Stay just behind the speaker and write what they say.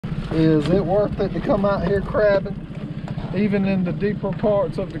Is it worth it to come out here crabbing, even in the deeper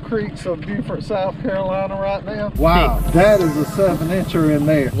parts of the creeks of Beaufort, South Carolina right now? Wow, that is a 7-incher in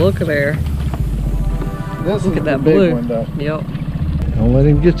there. Look at there. This Look is at that the big blue one though. Yep. Don't let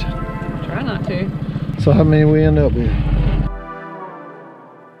him get you. Try not to. So how many we end up with?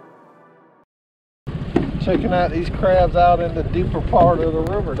 Checking out these crabs out in the deeper part of the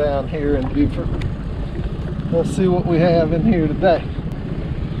river down here in Beaufort. Let's see what we have in here today.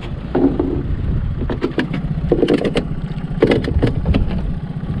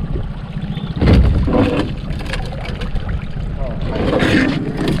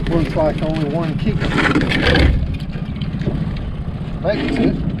 Oh, looks like only one keeper. Maybe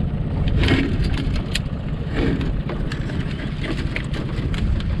two.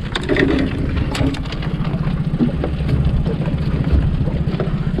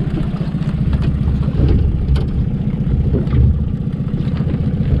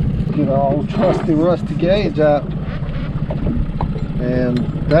 Get our old trusty rusty gauge out, and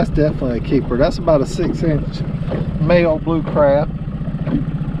that's definitely a keeper. That's about a 6-inch male blue crab.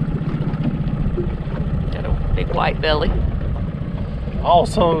 Got a big white belly.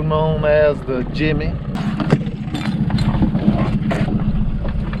 Also known as the Jimmy.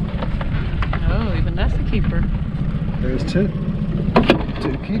 Oh, even that's a keeper. There's two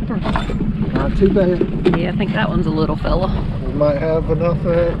keepers. Not too bad. Yeah, I think that one's a little fella. We might have enough of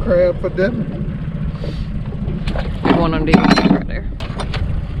that crab for dinner. There's one on the right there.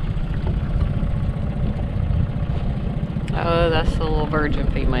 Oh, that's the little virgin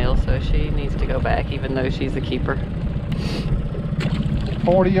female, so she needs to go back even though she's a keeper.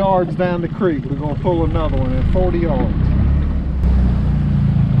 40 yards down the creek. We're going to pull another one at 40 yards.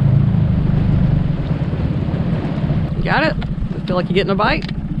 You got it? Feel like you're getting a bite?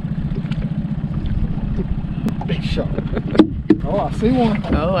 Big shot. Oh, I see one.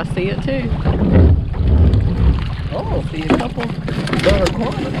 Oh, I see it too. Oh, See a couple. better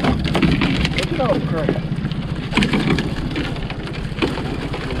quality. Look at all the crab.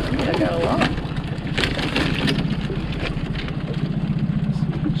 Yeah, I got a lot.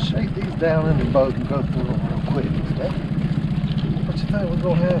 Shake these down in the boat and go through them real quick. What you think we're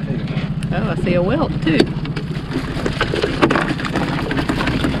going to have here? Oh, I see a whelk too.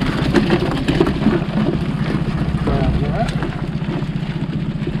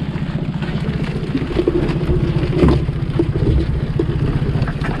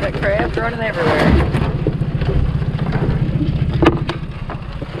 That crab's running everywhere.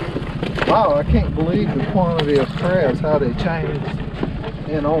 Wow, I can't believe the quantity of crabs, how they changed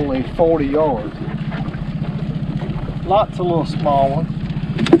in only 40 yards. Lots of little small ones.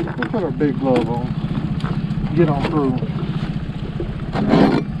 We'll put our big glove on. Get on through.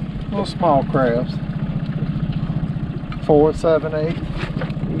 Little small crabs. 4, 7,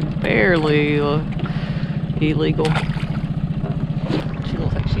 8. Barely illegal. She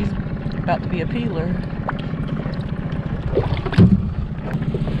looks like she's about to be a peeler.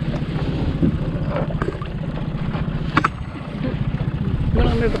 Went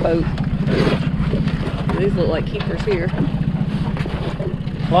under the boat. These look like keepers here.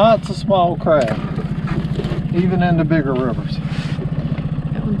 Lots of small crab, even in the bigger rivers.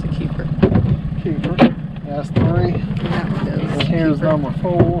 That one's a keeper. Keeper. That's 3. That one goes. And here's keeper. number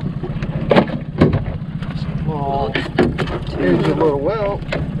 4. Small. Here's your little whelp.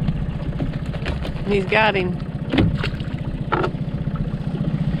 He's got him.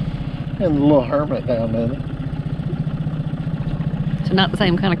 And the little hermit down there. So not the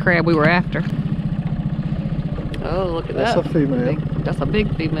same kind of crab we were after. Oh, look at that. That's a female. That's a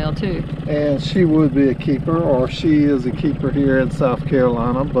big female too. And she would be a keeper, or she is a keeper here in South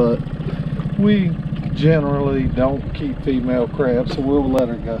Carolina, but we generally don't keep female crabs, so we'll let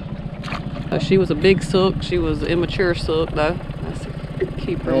her go. Oh, she was a big sook. She was immature sook though. That's a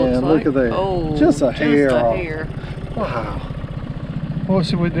keeper. And looks look like. at that. Oh, Just a hair Just a off. hair. Wow. What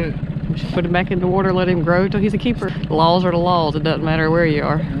should we do? We should put him back in the water, let him grow till he's a keeper. The laws are the laws. It doesn't matter where you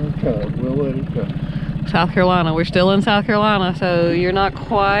are. Okay, we'll let him go. South Carolina. We're still in South Carolina, so you're not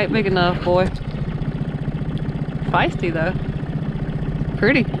quite big enough, boy. Feisty though.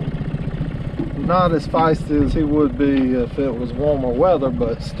 Pretty. Not as feisty as he would be if it was warmer weather,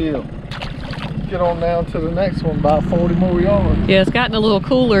 but still. Get on down to the next one, about 40 more yards. Yeah, it's gotten a little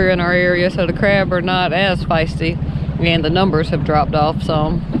cooler in our area, so the crab are not as feisty, and the numbers have dropped off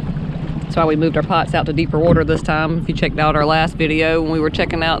some. That's why we moved our pots out to deeper water this time. If you checked out our last video when we were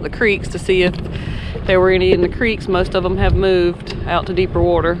checking out the creeks to see if there were any in the creeks, most of them have moved out to deeper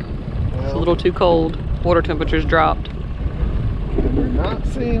water. Well, It's a little too cold. Water temperatures dropped. we're not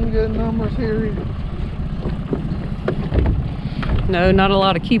seeing good numbers here either. No, not a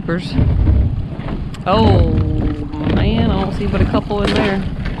lot of keepers. Oh man, I don't see but a couple in there.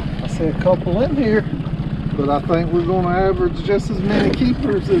 I see a couple in here, but I think we're going to average just as many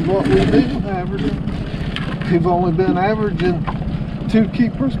keepers as what we've been averaging. We've only been averaging 2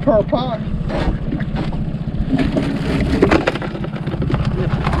 keepers per pot.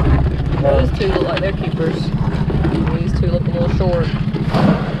 Those two look like they're keepers. These two look a little short.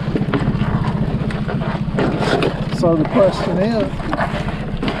 So the question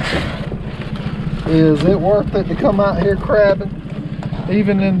is it worth it to come out here crabbing,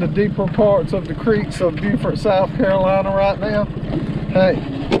 even in the deeper parts of the creeks of Beaufort, South Carolina right now? Hey,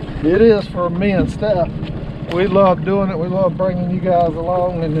 it is for me and Steph. We love doing it. We love bringing you guys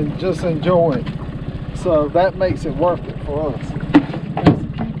along and then just enjoying. So that makes it worth it for us. There's a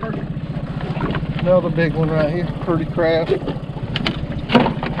keeper. Another big one right here, pretty crab.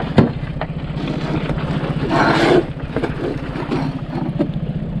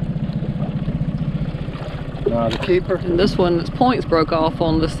 The keeper. And this one, its points broke off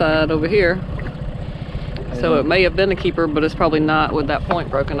on this side over here. So it may have been a keeper, but it's probably not with that point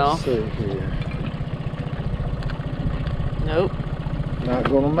broken off. Let's see here. Nope. Not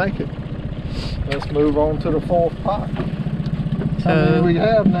gonna make it. Let's move on to the 4th pot. How many we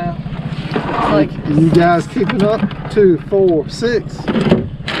have now? Like you guys keeping up? 2, 4, 6.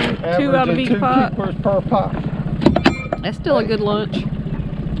 2 out of each pot. 2 keepers per pot. That's still a good lunch.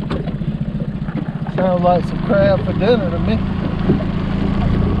 Sounds like some crab for dinner to me.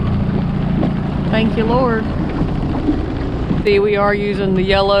 Thank you, Lord. See, we are using the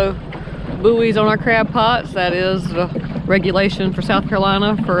yellow buoys on our crab pots. That is the regulation for South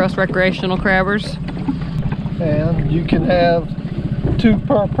Carolina for us recreational crabbers. And you can have 2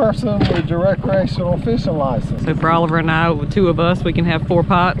 per person with your recreational fishing license. So for Oliver and I, with 2 of us, we can have 4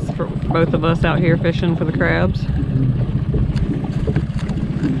 pots for both of us out here fishing for the crabs.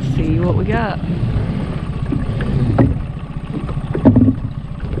 Let's see what we got.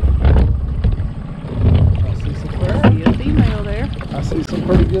 I see some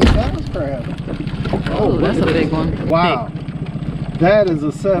pretty good size crab. Oh, that's a big one. Wow. Big. That is a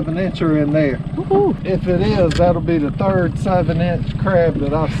 7-incher in there. If it is, that'll be the 3rd 7-inch crab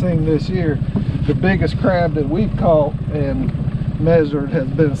that I've seen this year. The biggest crab that we've caught and measured has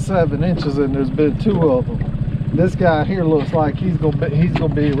been 7 inches, and there's been 2 of them. This guy here looks like he's gonna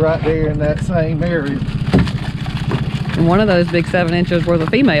be right there in that same area. And one of those big 7 inches was a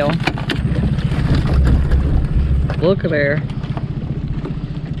female. Look at there.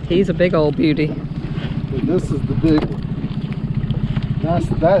 He's a big old beauty. But this is the big one. This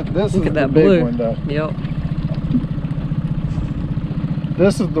Look is at that the big blue one though. Yep.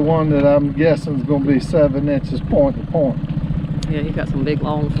 This is the one that I'm guessing is going to be 7 inches point to point. Yeah, he's got some big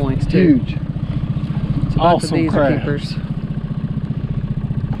long points too. Huge. So both of these are keepers.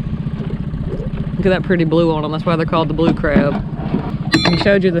 Look at that pretty blue on them. That's why they're called the blue crab. We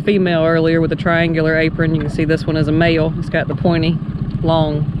showed you the female earlier with the triangular apron. You can see this one is a male. It's got the pointy,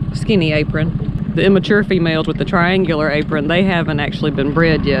 long, skinny apron. The immature females with the triangular apron, they haven't actually been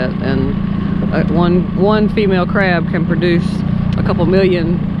bred yet, and one female crab can produce a couple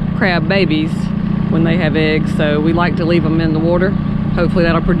million crab babies when they have eggs, so we like to leave them in the water. Hopefully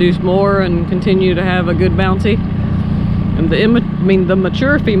that'll produce more and continue to have a good bounty. And the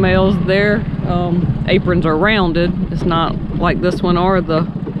mature females, their aprons are rounded. It's not like this one or the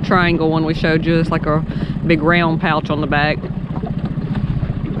triangle one we showed you. It's like a big round pouch on the back.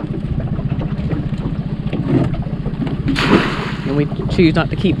 And we choose not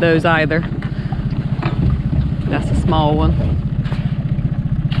to keep those either. That's a small one.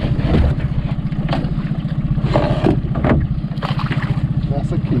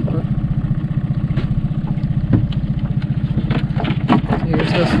 That's a keeper.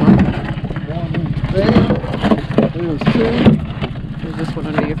 Here's this one. One there. There's 2. There's this one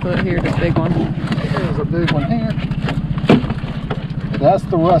under your foot here, this big one. There's a big one here. That's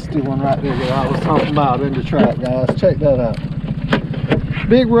the rusty one right there that I was talking about in the trap, guys. Check that out.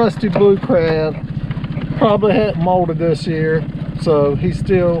 Big rusty blue crab. Probably hadn't molded this year, so he's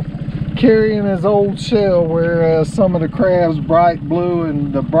still carrying his old shell, whereas some of the crabs, bright blue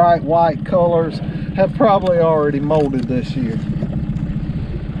and the bright white colors, have probably already molded this year.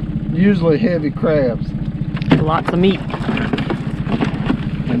 Usually heavy crabs. Lots of meat.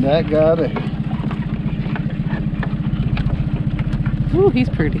 And that guy there. Ooh, he's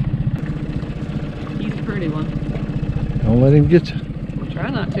pretty. He's a pretty one. Don't let him get you. Try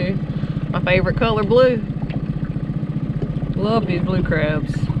not to. My favorite color, blue. Love these blue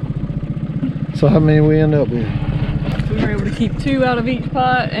crabs. So how many we end up with? We were able to keep 2 out of each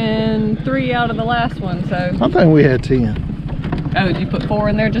pot and 3 out of the last one, so. I think we had 10. Oh, did you put 4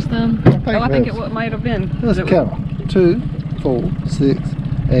 in there just then? I think it might have been. Let's count. 2, 4, 6,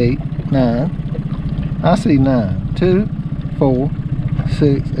 8, 9. I see 9. 2, 4,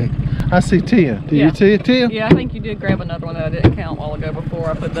 6, 8. I see 10. Do you see 10? Yeah, I think you did grab another one that I didn't count a while ago before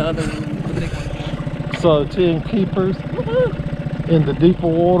I put the other one, the big one. So 10 keepers in the deeper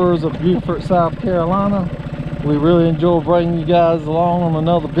waters of Beaufort, South Carolina. We really enjoy bringing you guys along on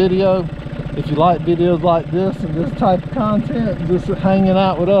another video. If you like videos like this and this type of content, just hanging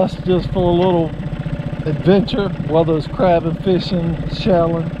out with us just for a little adventure, whether it's crabbing, fishing,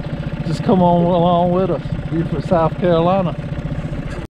 shelling, just come on along with us. Beaufort, South Carolina.